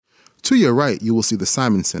To your right, you will see the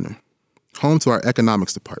Simon Center, home to our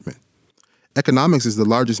economics department. Economics is the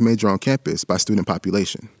largest major on campus by student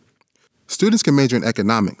population. Students can major in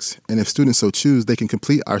economics, and if students so choose, they can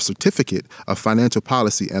complete our certificate of financial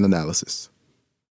policy and analysis.